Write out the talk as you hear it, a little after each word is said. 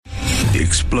The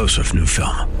explosive new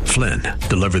film, Flynn,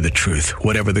 deliver the truth,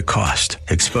 whatever the cost,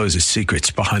 exposes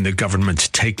secrets behind the government's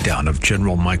takedown of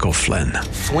General Michael Flynn.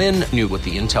 Flynn knew what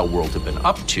the intel world had been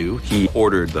up to. He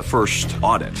ordered the first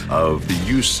audit of the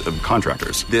use of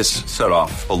contractors. This set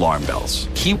off alarm bells.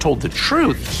 He told the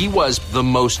truth. He was the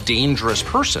most dangerous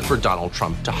person for Donald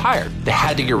Trump to hire. They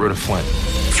had to get rid of Flynn.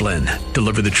 Flynn,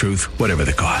 deliver the truth, whatever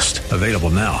the cost. Available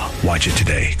now. Watch it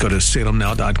today. Go to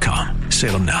salemnow.com.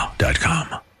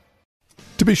 salemnow.com.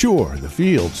 To be sure, the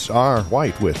fields are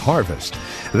white with harvest.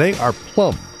 They are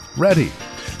plump, ready.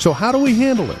 So how do we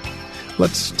handle it?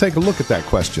 Let's take a look at that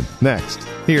question next,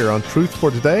 here on Truth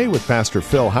for Today with Pastor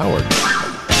Phil Howard.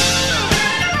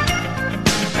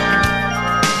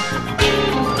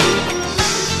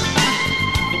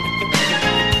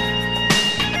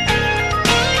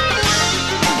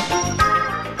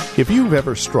 If you've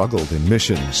ever struggled in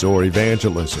missions or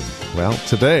evangelism, well,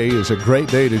 today is a great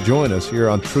day to join us here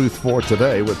on Truth for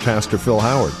Today with Pastor Phil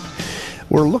Howard.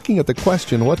 We're looking at the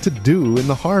question, what to do in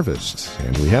the harvest,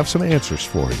 and we have some answers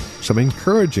for you, some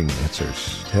encouraging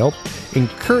answers to help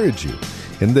encourage you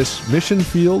in this mission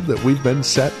field that we've been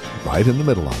set right in the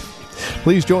middle of.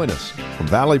 Please join us from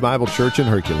Valley Bible Church in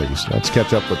Hercules. Let's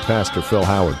catch up with Pastor Phil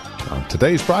Howard on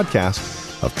today's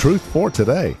broadcast of Truth for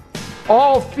Today.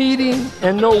 All feeding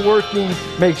and no working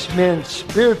makes men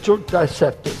spiritual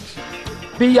deceptives.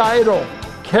 Be idle,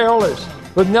 careless,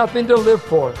 with nothing to live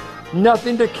for,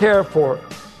 nothing to care for,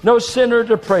 no sinner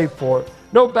to pray for,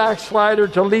 no backslider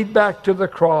to lead back to the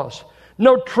cross,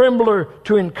 no trembler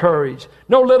to encourage,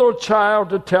 no little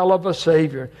child to tell of a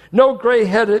Savior, no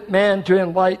gray-headed man to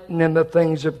enlighten in the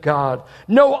things of God,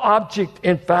 no object,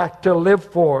 in fact, to live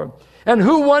for. And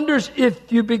who wonders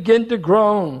if you begin to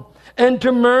groan, and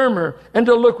to murmur, and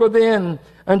to look within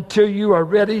until you are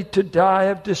ready to die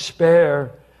of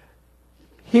despair?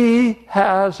 He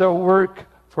has a work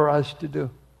for us to do.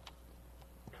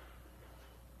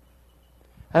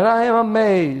 And I am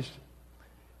amazed.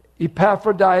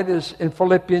 Epaphroditus in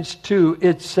Philippians 2,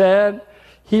 it said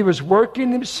he was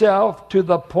working himself to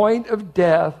the point of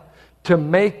death to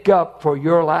make up for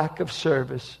your lack of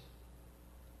service.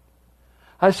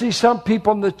 I see some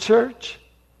people in the church,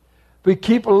 we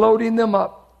keep loading them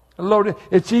up.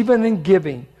 It's even in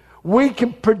giving. We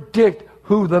can predict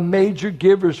who the major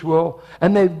givers will,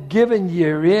 and they've given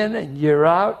year in and year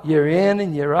out, year in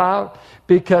and year out,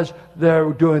 because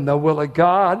they're doing the will of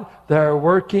God. They're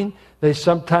working. They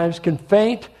sometimes can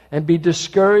faint and be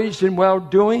discouraged in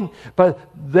well-doing, but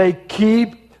they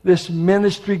keep this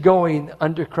ministry going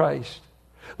under Christ.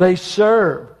 They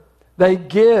serve. They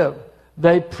give.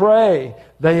 They pray.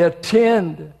 They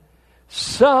attend.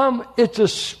 Some, it's a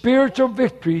spiritual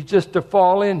victory just to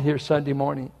fall in here Sunday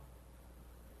morning.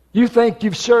 You think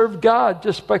you've served God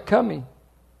just by coming.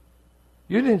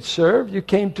 You didn't serve. You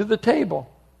came to the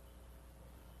table.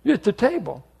 You're at the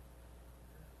table.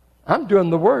 I'm doing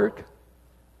the work.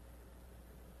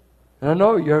 And I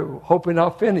know you're hoping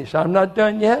I'll finish. I'm not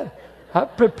done yet. I'm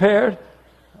prepared.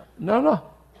 No.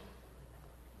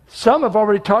 Some have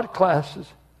already taught classes.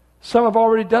 Some have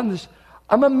already done this.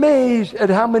 I'm amazed at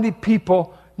how many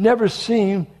people never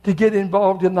seem to get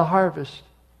involved in the harvest.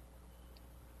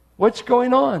 What's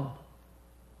going on?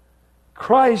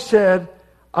 Christ said,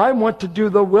 I want to do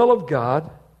the will of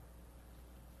God,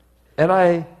 and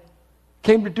I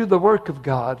came to do the work of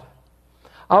God.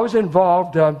 I was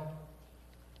involved,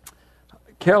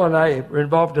 Carol and I were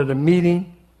involved in a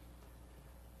meeting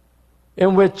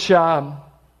in which the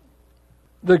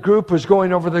group was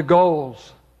going over the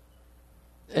goals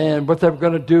and what they were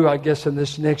going to do, I guess, in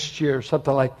this next year,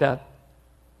 something like that.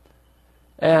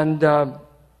 And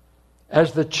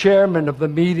as the chairman of the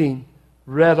meeting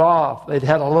read off, they'd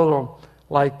had a little,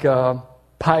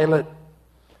 pilot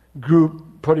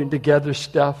group putting together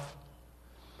stuff.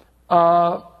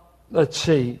 Let's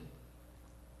see.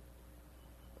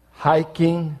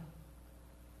 Hiking.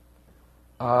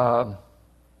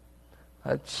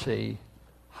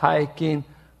 Hiking.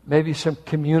 Maybe some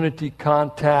community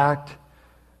contact.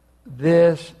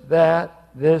 This, that.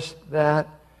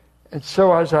 And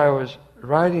so as I was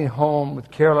riding home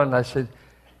with Carolyn, I said,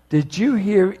 did you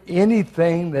hear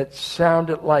anything that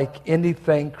sounded like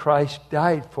anything Christ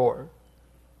died for?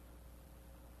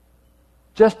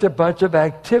 Just a bunch of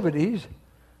activities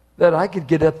that I could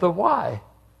get at the Y.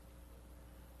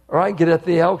 Or I could get at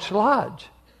the Elks Lodge.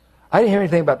 I didn't hear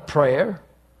anything about prayer.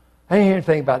 I didn't hear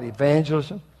anything about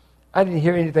evangelism. I didn't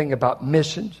hear anything about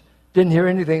missions. Didn't hear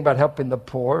anything about helping the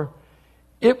poor.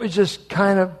 It was just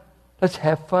kind of, let's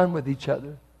have fun with each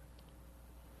other.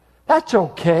 That's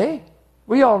okay.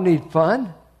 We all need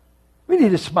fun. We need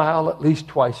to smile at least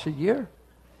twice a year.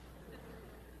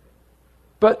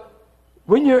 But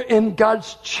when you're in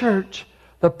God's church,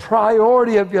 the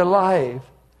priority of your life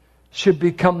should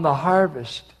become the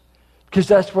harvest, because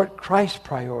that's what Christ's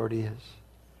priority is.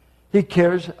 He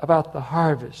cares about the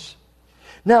harvest.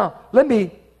 Now, let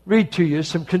me read to you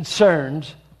some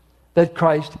concerns that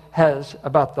Christ has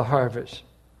about the harvest.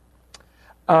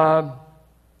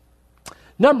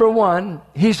 Number one,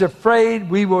 he's afraid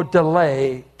we will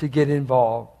delay to get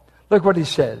involved. Look what he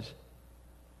says.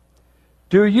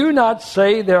 Do you not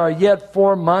say there are yet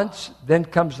 4 months, then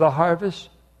comes the harvest?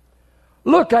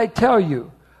 Look, I tell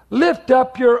you, lift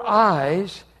up your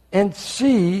eyes and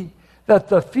see that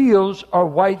the fields are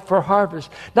white for harvest.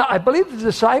 Now, I believe the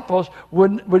disciples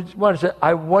would want to say,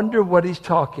 I wonder what he's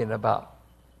talking about.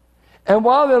 And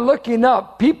while they're looking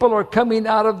up, people are coming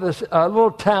out of this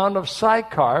little town of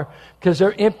Sychar, because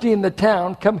they're emptying the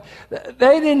town.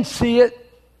 They didn't see it.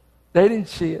 They didn't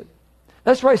see it.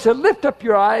 That's why he said, lift up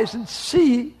your eyes and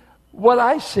see what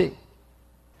I see.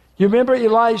 You remember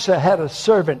Elisha had a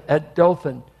servant at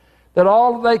Dothan that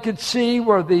all they could see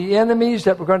were the enemies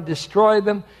that were going to destroy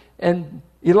them. And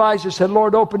Elijah said,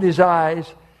 Lord, open his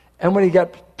eyes. And when he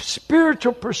got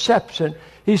spiritual perception,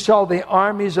 he saw the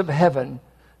armies of heaven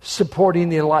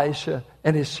supporting Elisha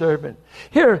and his servant.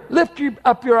 Here, lift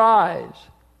up your eyes.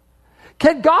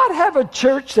 Can God have a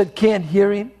church that can't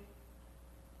hear him?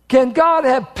 Can God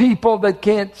have people that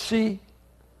can't see?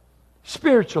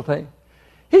 Spiritual thing.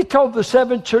 He told the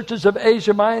 7 churches of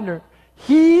Asia Minor,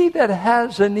 he that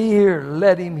has an ear,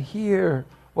 let him hear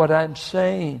what I'm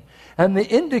saying. And the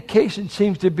indication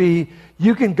seems to be,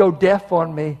 you can go deaf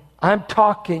on me. I'm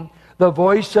talking the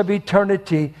voice of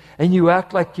eternity, and you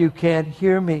act like you can't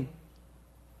hear me.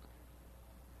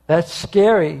 That's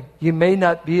scary. You may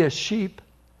not be a sheep,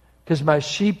 because my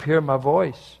sheep hear my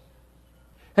voice.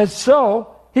 And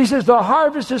so, he says, the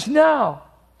harvest is now.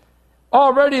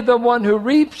 Already the one who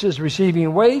reaps is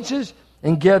receiving wages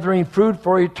and gathering fruit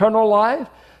for eternal life,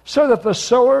 so that the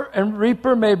sower and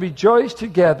reaper may rejoice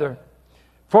together.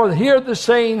 For here the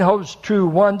saying holds true,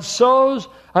 one sows,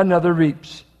 another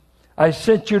reaps. I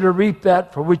sent you to reap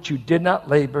that for which you did not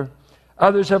labor.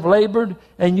 Others have labored,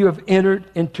 and you have entered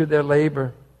into their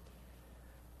labor.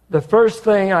 The first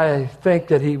thing I think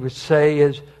that he would say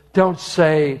is, don't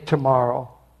say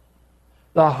tomorrow.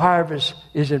 The harvest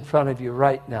is in front of you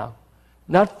right now.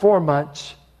 Not 4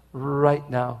 months, right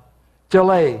now.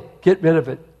 Delay, get rid of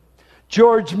it.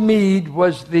 George Meade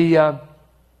was the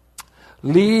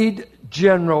lead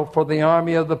general for the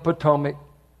Army of the Potomac.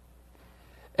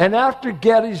 And after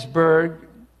Gettysburg,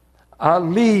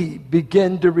 Lee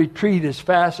began to retreat as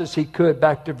fast as he could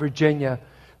back to Virginia.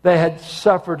 They had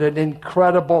suffered an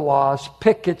incredible loss.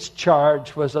 Pickett's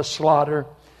charge was a slaughter.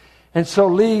 And so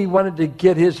Lee wanted to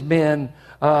get his men,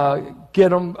 get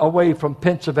them away from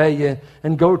Pennsylvania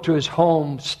and go to his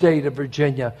home state of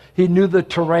Virginia. He knew the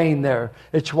terrain there.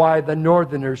 It's why the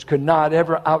Northerners could not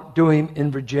ever outdo him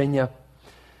in Virginia.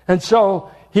 And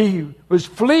so he was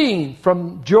fleeing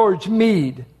from George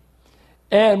Meade.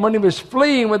 And when he was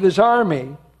fleeing with his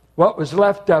army, what was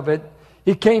left of it,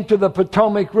 he came to the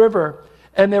Potomac River,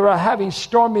 and they were having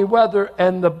stormy weather,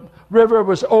 and the river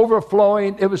was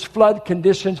overflowing. It was flood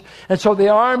conditions. And so the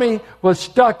army was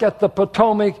stuck at the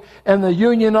Potomac, and the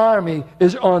Union Army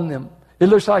is on them. It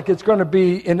looks like it's going to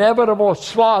be inevitable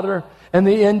slaughter and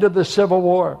the end of the Civil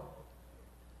War.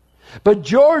 But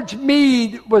George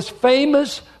Meade was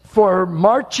famous for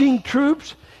marching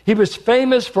troops. He was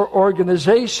famous for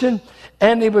organization,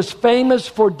 and he was famous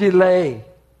for delay.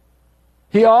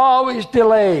 He always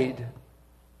delayed.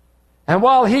 And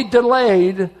while he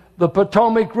delayed, the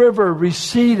Potomac River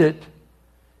receded,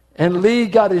 and Lee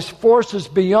got his forces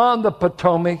beyond the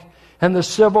Potomac, and the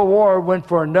Civil War went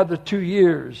for another 2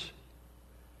 years.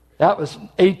 That was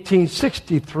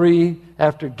 1863.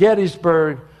 After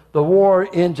Gettysburg, the war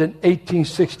ends in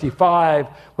 1865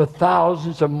 with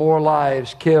thousands of more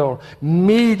lives killed.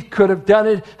 Meade could have done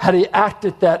it had he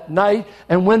acted that night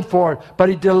and went for it, but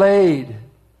he delayed.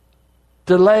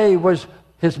 Delay was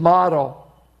his motto.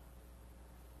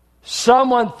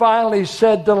 Someone finally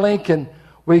said to Lincoln,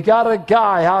 we got a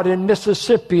guy out in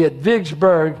Mississippi at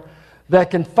Vicksburg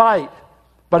that can fight,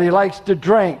 but he likes to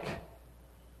drink.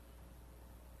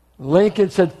 Lincoln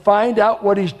said, find out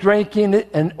what he's drinking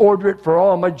and order it for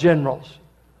all my generals.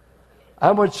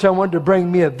 I want someone to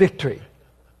bring me a victory.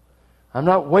 I'm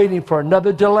not waiting for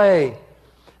another delay.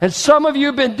 And some of you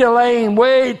have been delaying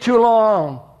way too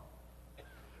long.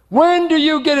 When do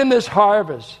you get in this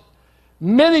harvest?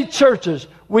 Many churches,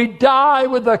 we die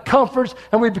with the comforts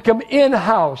and we become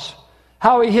in-house.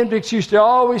 Howie Hendricks used to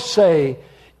always say,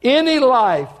 Any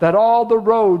life that all the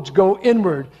roads go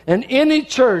inward, and any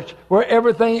church where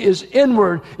everything is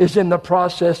inward is in the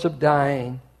process of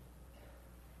dying.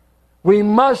 We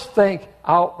must think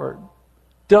outward.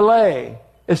 Delay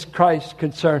is Christ's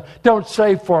concern. Don't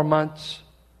say 4 months.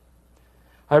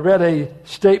 I read a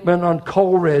statement on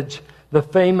Coleridge, the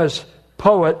famous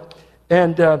poet,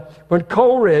 and when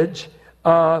Coleridge,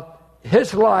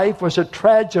 his life was a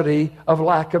tragedy of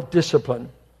lack of discipline.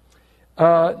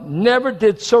 Never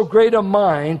did so great a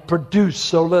mind produce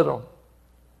so little.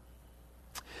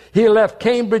 He left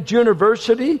Cambridge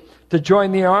University to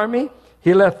join the army.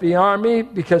 He left the army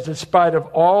because in spite of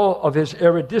all of his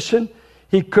erudition,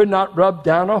 he could not rub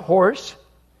down a horse.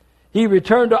 He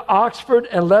returned to Oxford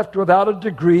and left without a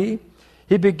degree.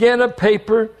 He began a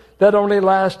paper that only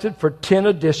lasted for 10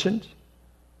 editions.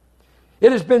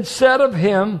 It has been said of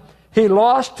him, he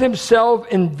lost himself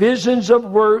in visions of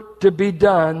work to be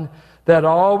done that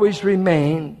always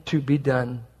remain to be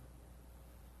done.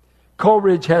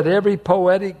 Coleridge had every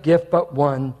poetic gift but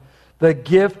one, the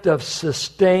gift of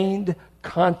sustained,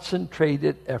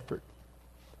 concentrated effort.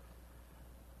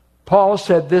 Paul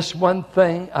said, this one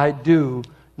thing I do,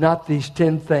 not these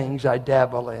 10 things I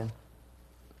dabble in.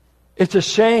 It's a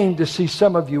shame to see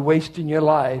some of you wasting your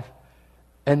life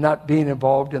and not being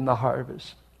involved in the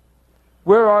harvest.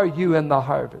 Where are you in the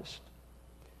harvest?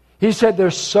 He said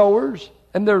there's sowers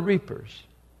and they're reapers.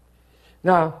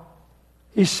 Now,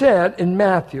 he said in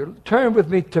Matthew, turn with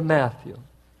me to Matthew,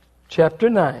 chapter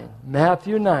 9.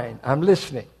 Matthew 9. I'm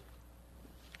listening.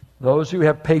 Those who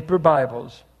have paper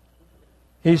Bibles.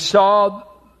 He saw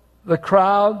the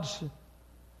crowds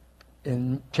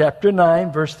in chapter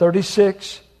 9, verse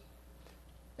 36.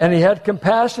 And he had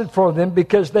compassion for them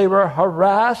because they were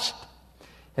harassed.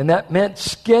 And that meant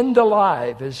skinned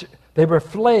alive. They were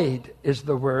flayed, is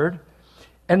the word.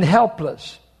 And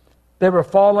helpless. They were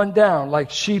fallen down like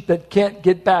sheep that can't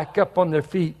get back up on their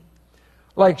feet.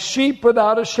 Like sheep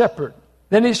without a shepherd.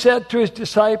 Then he said to his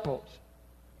disciples,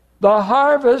 the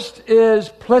harvest is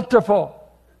plentiful,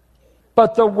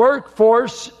 but the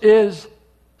workforce is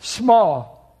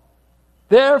small.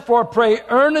 Therefore pray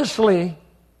earnestly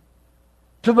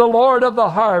to the Lord of the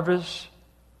harvest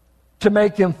to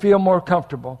make him feel more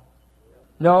comfortable.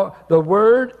 No, the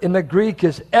word in the Greek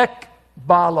is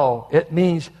ekbalo. It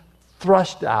means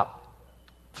thrust out,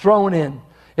 thrown in.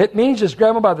 It means just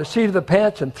grab them by the seat of the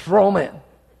pants and throw them in.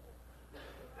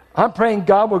 I'm praying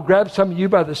God will grab some of you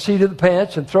by the seat of the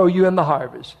pants and throw you in the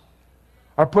harvest.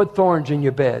 Or put thorns in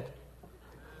your bed.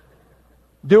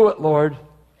 Do it, Lord.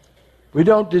 We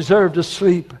don't deserve to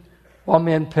sleep while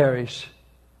men perish.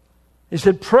 He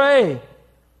said, pray.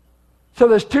 So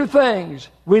there's 2 things.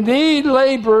 We need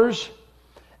laborers.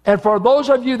 And for those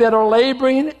of you that are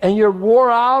laboring and you're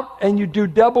wore out and you do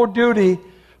double duty,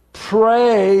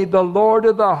 pray the Lord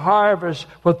of the harvest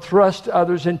will thrust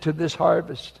others into this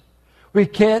harvest. We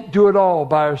can't do it all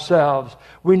by ourselves.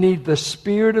 We need the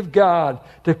Spirit of God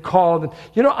to call them.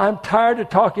 You know, I'm tired of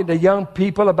talking to young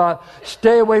people about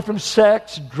stay away from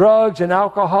sex, drugs, and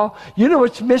alcohol. You know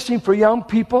what's missing for young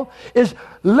people is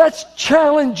let's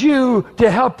challenge you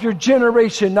to help your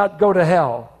generation not go to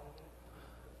hell.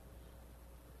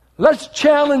 Let's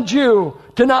challenge you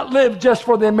to not live just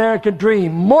for the American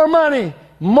dream. More money,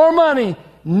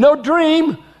 no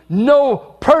dream, no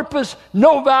purpose,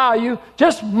 no value,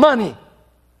 just money.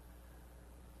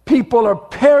 People are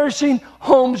perishing,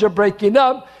 homes are breaking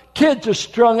up, kids are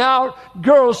strung out,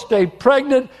 girls stay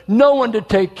pregnant, no one to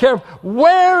take care of.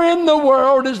 Where in the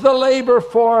world is the labor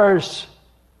force?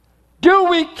 Do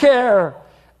we care?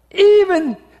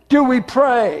 Even do we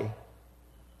pray?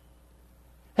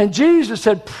 And Jesus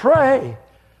said, pray.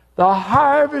 The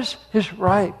harvest is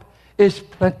ripe, is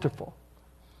plentiful.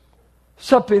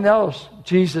 Something else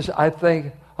Jesus, I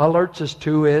think, alerts us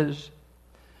to is,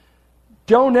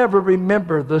 don't ever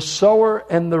remember the sower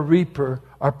and the reaper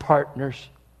are partners.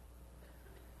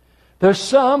 There's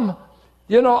some,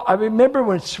 I remember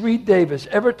when Sweet Davis,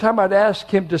 every time I'd ask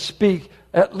him to speak,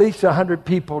 at least 100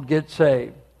 people would get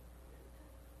saved.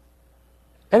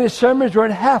 And his sermons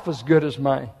weren't half as good as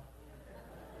mine.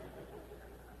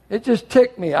 It just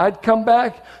ticked me. I'd come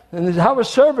back, and how was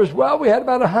service? Well, we had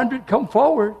about 100 come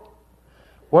forward.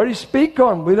 What did he speak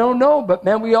on? We don't know, but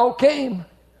man, we all came.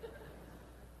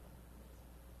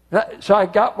 So I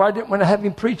got where I didn't want to have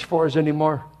him preach for us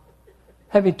anymore.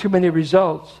 Having too many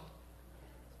results.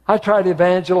 I tried to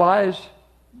evangelize,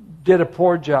 did a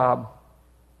poor job.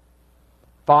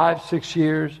 5-6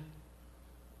 years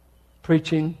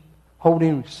preaching,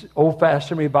 holding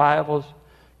old-fashioned revivals.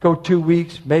 Go 2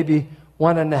 weeks, maybe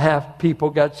 1.5 people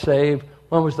got saved.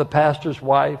 One was the pastor's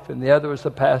wife, and the other was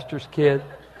the pastor's kid.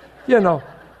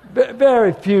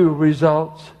 Very few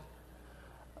results.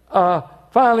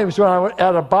 Finally, it was when I was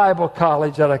at a Bible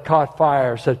college that I caught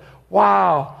fire. I said,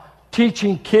 wow,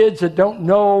 teaching kids that don't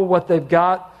know what they've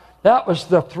got, that was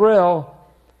the thrill.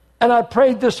 And I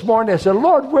prayed this morning. I said,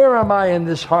 Lord, where am I in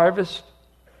this harvest?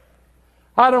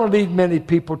 I don't lead many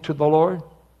people to the Lord.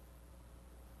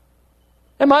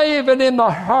 Am I even in the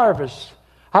harvest?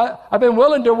 I've been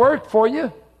willing to work for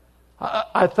you.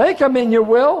 I think I'm in your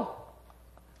will.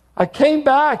 I came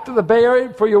back to the Bay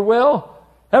Area for your will.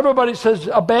 Everybody says,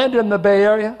 abandon the Bay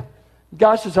Area.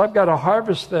 God says, I've got a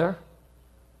harvest there.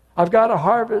 I've got a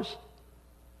harvest.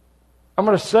 I'm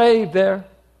going to save there.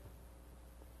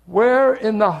 Where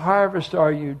in the harvest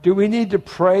are you? Do we need to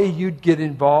pray you'd get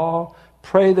involved?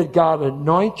 Pray that God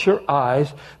anoints your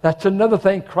eyes. That's another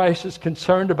thing Christ is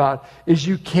concerned about, is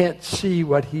you can't see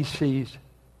what he sees.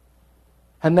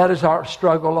 And that is our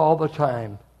struggle all the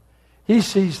time. He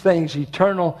sees things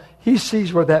eternal. He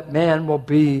sees where that man will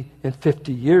be in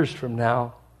 50 years from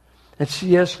now. And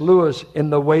C.S. Lewis, in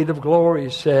The Weight of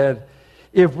Glory, said,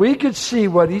 if we could see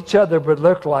what each other would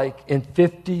look like in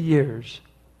 50 years,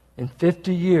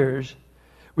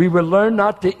 we would learn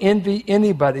not to envy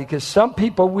anybody, because some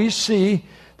people we see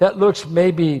that looks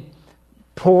maybe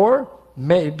poor,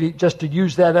 maybe, just to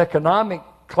use that economic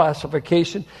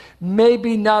classification,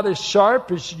 maybe not as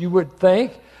sharp as you would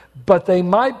think, but they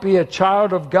might be a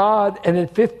child of God, and in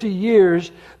 50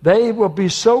 years, they will be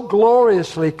so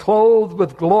gloriously clothed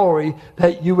with glory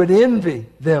that you would envy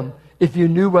them if you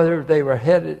knew where they were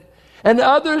headed. And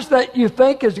others that you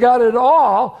think has got it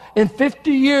all, in 50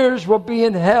 years will be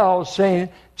in hell saying,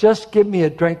 just give me a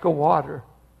drink of water.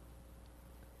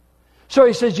 So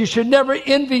he says, you should never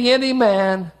envy any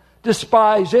man,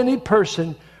 despise any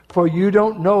person, for you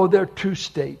don't know their true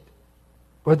state,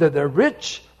 whether they're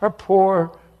rich or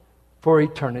poor, for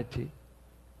eternity.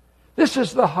 This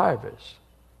is the harvest.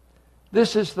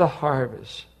 This is the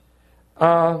harvest.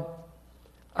 I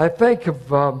think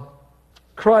of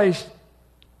Christ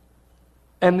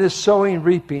and this sowing,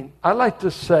 reaping. I like to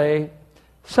say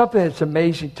something that's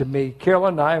amazing to me. Carol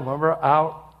and I, when we're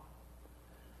out,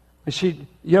 and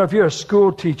if you're a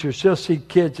school teacher, she'll see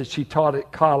kids that she taught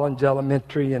at Collins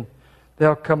Elementary, and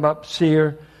they'll come up, see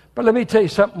her. But let me tell you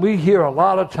something we hear a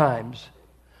lot of times.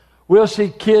 We'll see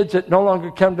kids that no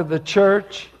longer come to the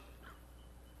church,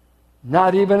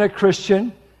 not even a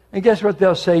Christian. And guess what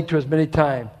they'll say to us many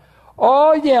times?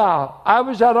 Oh, yeah, I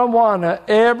was at Awana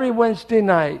every Wednesday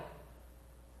night.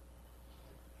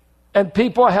 And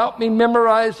people help me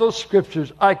memorize those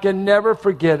scriptures. I can never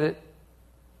forget it.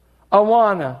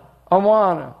 Awana.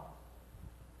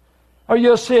 Or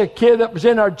you'll see a kid that was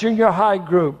in our junior high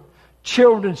group,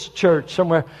 children's church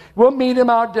somewhere. We'll meet them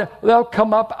out there. They'll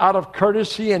come up out of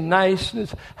courtesy and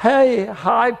niceness. Hey,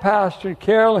 hi, Pastor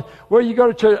Carolyn. Where you go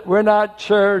to church? We're not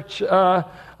church. We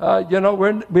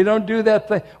don't do that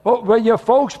thing. Well, your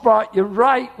folks brought you.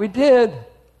 Right, we did.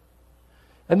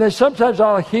 And then sometimes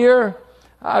I'll hear,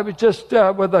 I was just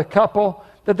with a couple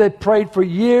that they prayed for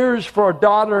years for a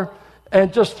daughter,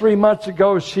 and just 3 months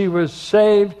ago she was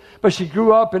saved. But she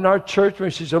grew up in our church when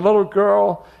she's a little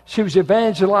girl. She was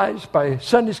evangelized by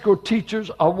Sunday school teachers,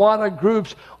 Awana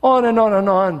groups, on and on and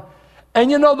on.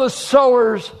 And the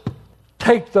sowers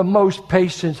take the most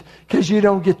patience because you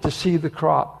don't get to see the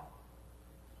crop.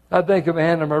 I think of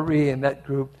Anna Marie in that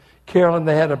group. Carolyn,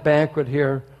 they had a banquet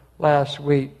here last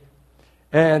week.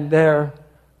 And there,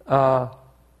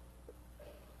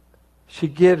 she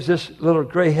gives this little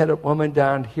gray-headed woman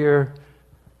down here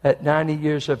at 90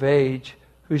 years of age,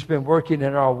 who's been working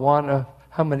in our Awana,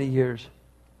 how many years?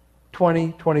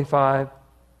 20, 25.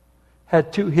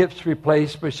 Had 2 hips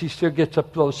replaced, but she still gets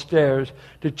up those stairs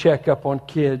to check up on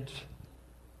kids.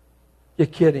 You're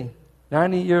kidding.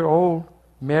 90-year-old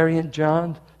Marion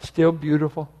John, still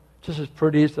beautiful, just as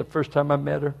pretty as the first time I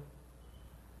met her.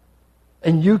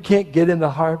 And you can't get in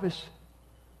the harvest?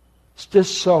 It's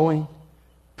just sowing,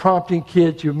 prompting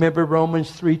kids. You remember Romans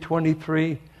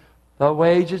 3:23? The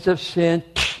wages of sin,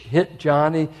 hit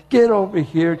Johnny, get over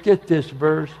here, get this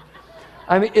verse.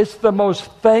 I mean, it's the most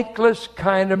thankless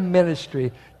kind of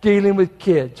ministry, dealing with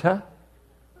kids, huh?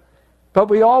 But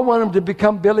we all want them to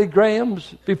become Billy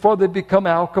Grahams before they become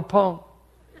Al Capone.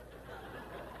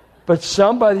 But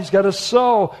somebody's got to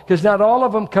sow, because not all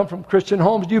of them come from Christian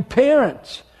homes. You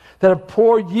parents that have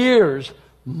poured years,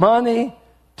 money,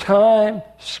 time,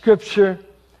 scripture,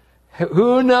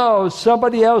 who knows,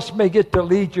 somebody else may get to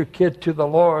lead your kid to the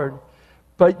Lord,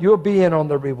 but you'll be in on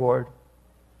the reward.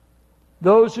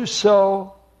 Those who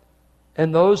sow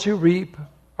and those who reap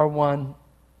are one.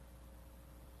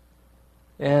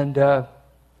 And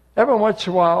Every once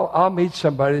in a while, I'll meet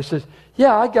somebody that says,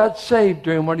 yeah, I got saved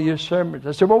during one of your sermons.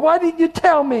 I said, well, why didn't you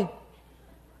tell me?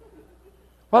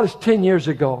 Well, it's 10 years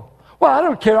ago. Well, I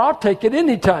don't care. I'll take it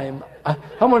anytime. I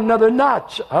want another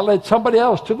notch. I'll lead somebody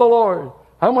else to the Lord.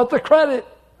 I want the credit.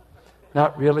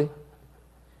 Not really.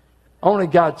 Only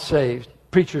God saves.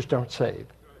 Preachers don't save.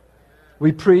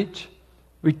 We preach,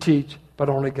 we teach, but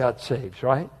only God saves,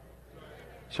 right?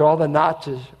 So all the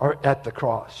notches are at the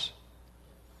cross.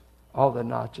 All the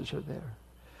notches are there.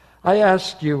 I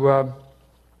ask you,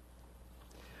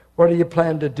 what do you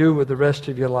plan to do with the rest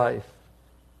of your life?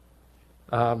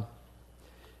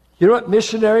 You know what,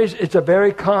 missionaries, it's a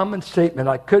very common statement.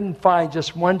 I couldn't find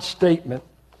just one statement,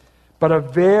 but a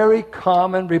very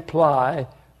common reply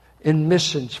in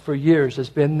missions for years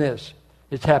has been this.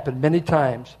 It's happened many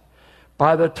times.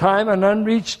 By the time an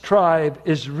unreached tribe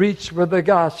is reached with the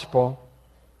gospel,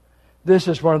 this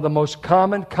is one of the most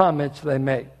common comments they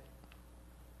make.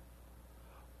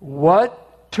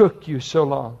 What took you so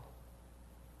long?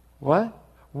 What?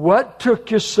 What took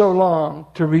you so long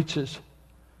to reach us?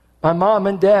 My mom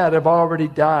and dad have already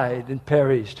died and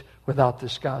perished without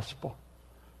this gospel,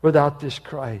 without this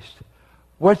Christ.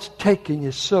 What's taking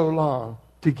you so long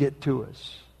to get to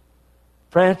us?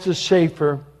 Francis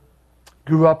Schaeffer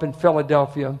grew up in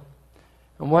Philadelphia,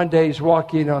 and one day he's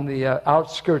walking on the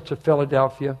outskirts of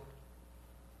Philadelphia,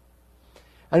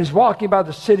 and he's walking by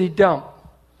the city dump.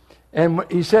 And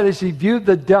he said as he viewed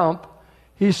the dump,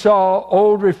 he saw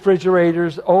old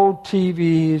refrigerators, old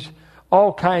TVs,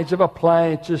 all kinds of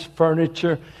appliances,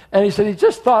 furniture. And he said he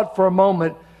just thought for a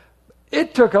moment,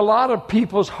 it took a lot of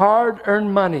people's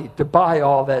hard-earned money to buy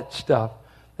all that stuff.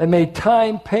 They made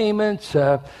time payments,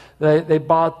 they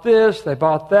bought this, they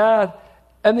bought that.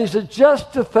 And he said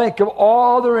just to think of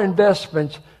all their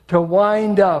investments to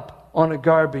wind up on a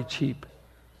garbage heap.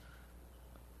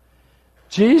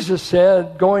 Jesus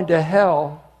said, going to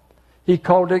hell, he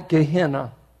called it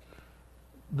Gehenna,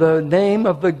 the name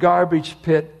of the garbage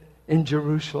pit in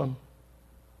Jerusalem.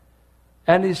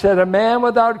 And he said, a man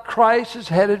without Christ is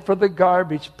headed for the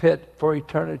garbage pit for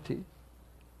eternity.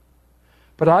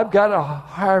 But I've got a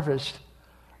harvest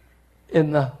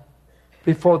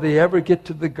before they ever get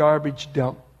to the garbage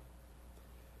dump.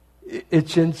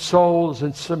 It's in souls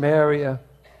in Samaria,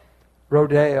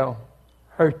 Rodeo,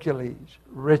 Hercules,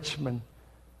 Richmond,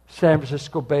 San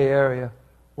Francisco Bay Area,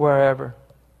 wherever.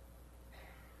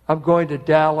 I'm going to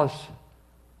Dallas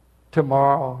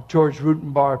tomorrow. George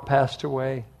Rutenbar passed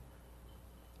away.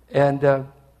 And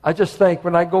I just think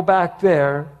when I go back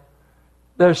there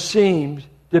seems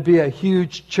to be a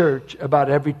huge church about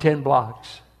every 10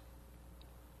 blocks.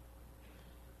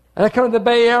 And I come to the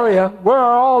Bay Area, where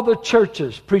are all the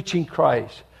churches preaching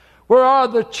Christ? Where are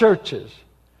the churches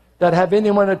that have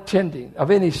anyone attending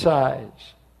of any size?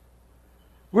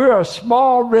 We're a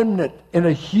small remnant in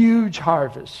a huge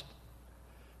harvest.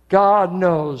 God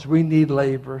knows we need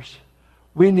laborers.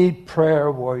 We need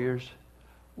prayer warriors.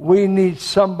 We need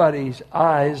somebody's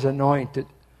eyes anointed,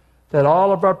 that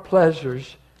all of our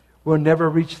pleasures will never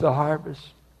reach the harvest.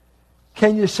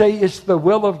 Can you say it's the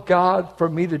will of God for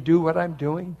me to do what I'm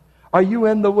doing? Are you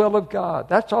in the will of God?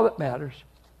 That's all that matters.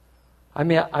 I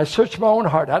mean, I search my own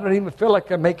heart. I don't even feel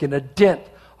like I'm making a dent.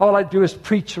 All I do is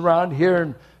preach around here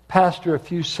and pastor a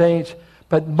few saints.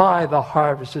 But the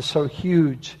harvest is so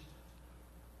huge.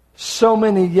 So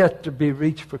many yet to be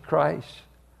reached for Christ.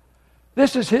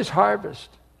 This is his harvest.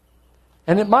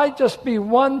 And it might just be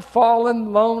one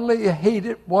fallen, lonely,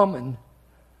 hated woman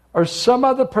or some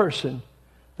other person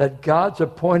that God's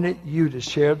appointed you to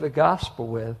share the gospel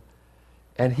with.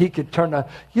 And he could turn on.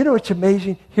 You know, it's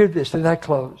amazing. Hear this, and I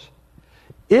close.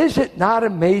 Is it not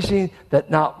amazing that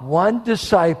not one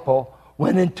disciple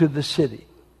went into the city?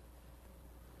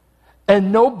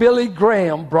 And no Billy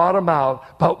Graham brought him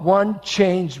out, but one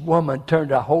changed woman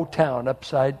turned a whole town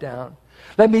upside down.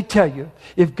 Let me tell you,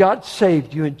 if God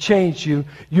saved you and changed you,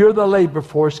 you're the labor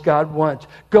force God wants.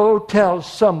 Go tell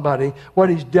somebody what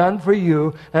he's done for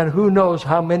you, and who knows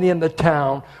how many in the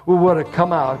town will want to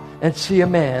come out and see a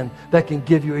man that can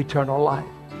give you eternal life.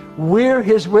 We're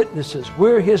his witnesses.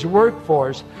 We're his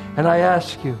workforce. And I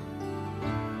ask you,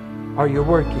 are you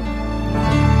working?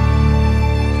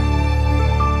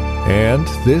 And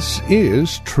this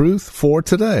is Truth for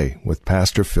Today with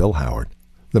Pastor Phil Howard,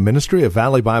 the ministry of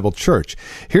Valley Bible Church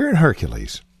here in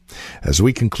Hercules. As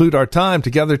we conclude our time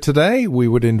together today, we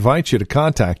would invite you to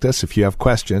contact us if you have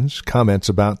questions, comments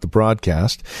about the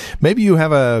broadcast. Maybe you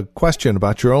have a question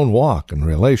about your own walk and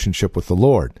relationship with the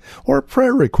Lord, or a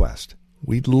prayer request.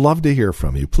 We'd love to hear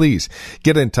from you. Please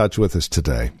get in touch with us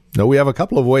today. Now, we have a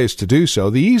couple of ways to do so.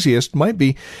 The easiest might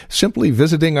be simply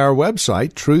visiting our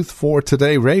website,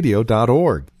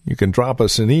 truthfortodayradio.org. You can drop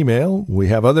us an email. We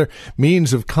have other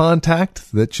means of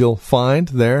contact that you'll find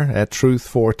there at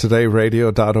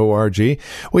truthfortodayradio.org.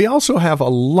 We also have a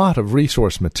lot of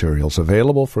resource materials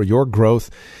available for your growth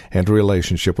and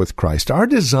relationship with Christ. Our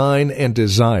design and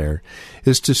desire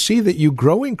is to see that you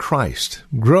grow in Christ,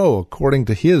 grow according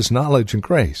to His knowledge and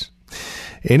grace.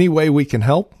 Any way we can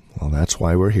help, well, that's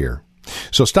why we're here.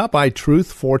 So stop by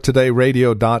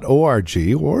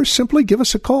truthfortodayradio.org or simply give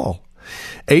us a call.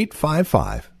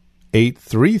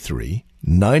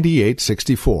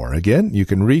 855-833-9864. Again, you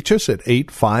can reach us at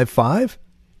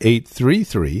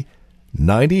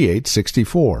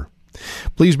 855-833-9864.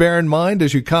 Please bear in mind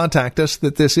as you contact us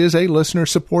that this is a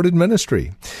listener-supported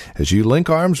ministry. As you link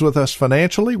arms with us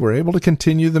financially, we're able to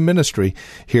continue the ministry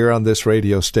here on this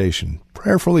radio station.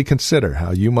 Prayerfully consider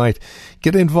how you might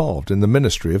get involved in the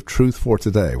ministry of Truth for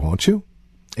Today, won't you?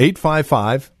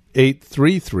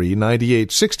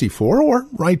 855-833-9864 or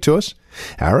write to us.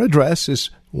 Our address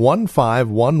is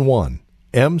 1511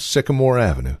 M. Sycamore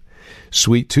Avenue,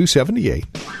 Suite 278,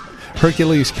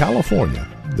 Hercules, California.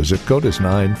 The zip code is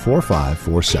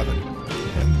 94547.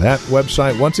 And that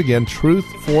website, once again,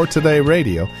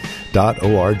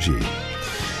 truthfortodayradio.org.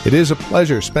 It is a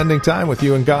pleasure spending time with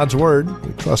you in God's Word.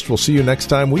 We trust we'll see you next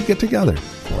time we get together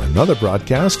for another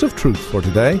broadcast of Truth for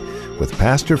Today with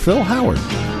Pastor Phil Howard.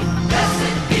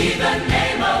 Blessed be the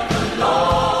name of the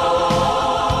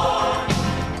Lord.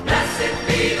 Blessed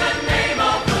be the name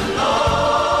of the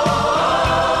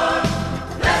Lord.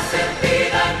 Blessed be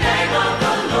the name of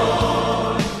the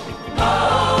Lord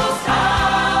Most High.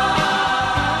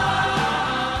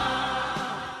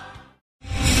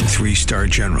 3-star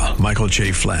General Michael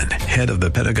J. Flynn, head of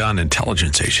the Pentagon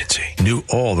Intelligence Agency, knew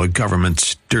all the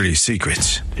government's dirty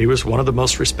secrets. He was one of the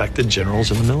most respected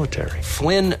generals in the military.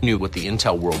 Flynn knew what the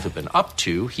intel world had been up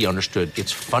to. He understood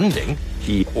its funding.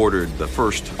 He ordered the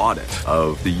first audit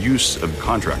of the use of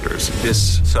contractors.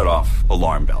 This set off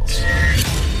alarm bells.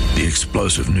 The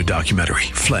explosive new documentary,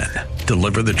 Flynn,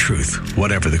 Deliver the Truth,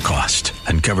 Whatever the Cost,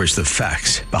 uncovers the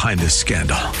facts behind this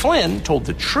scandal. Flynn told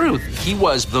the truth. He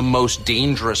was the most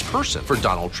dangerous person for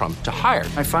Donald Trump to hire.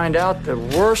 I find out the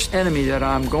worst enemy that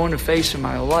I'm going to face in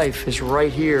my life is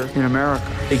right here in America.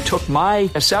 They took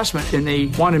my assessment and they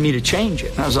wanted me to change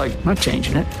it. And I was like, I'm not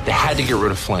changing it. They had to get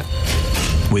rid of Flynn.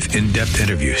 With in-depth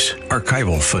interviews,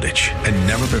 archival footage, and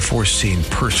never-before-seen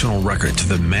personal records of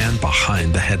the man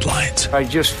behind the headlines. I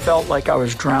just felt like I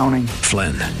was drowning.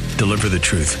 Flynn, Deliver the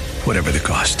Truth, Whatever the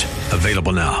Cost.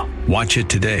 Available now. Watch it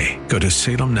today. Go to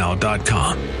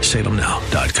salemnow.com.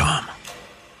 salemnow.com.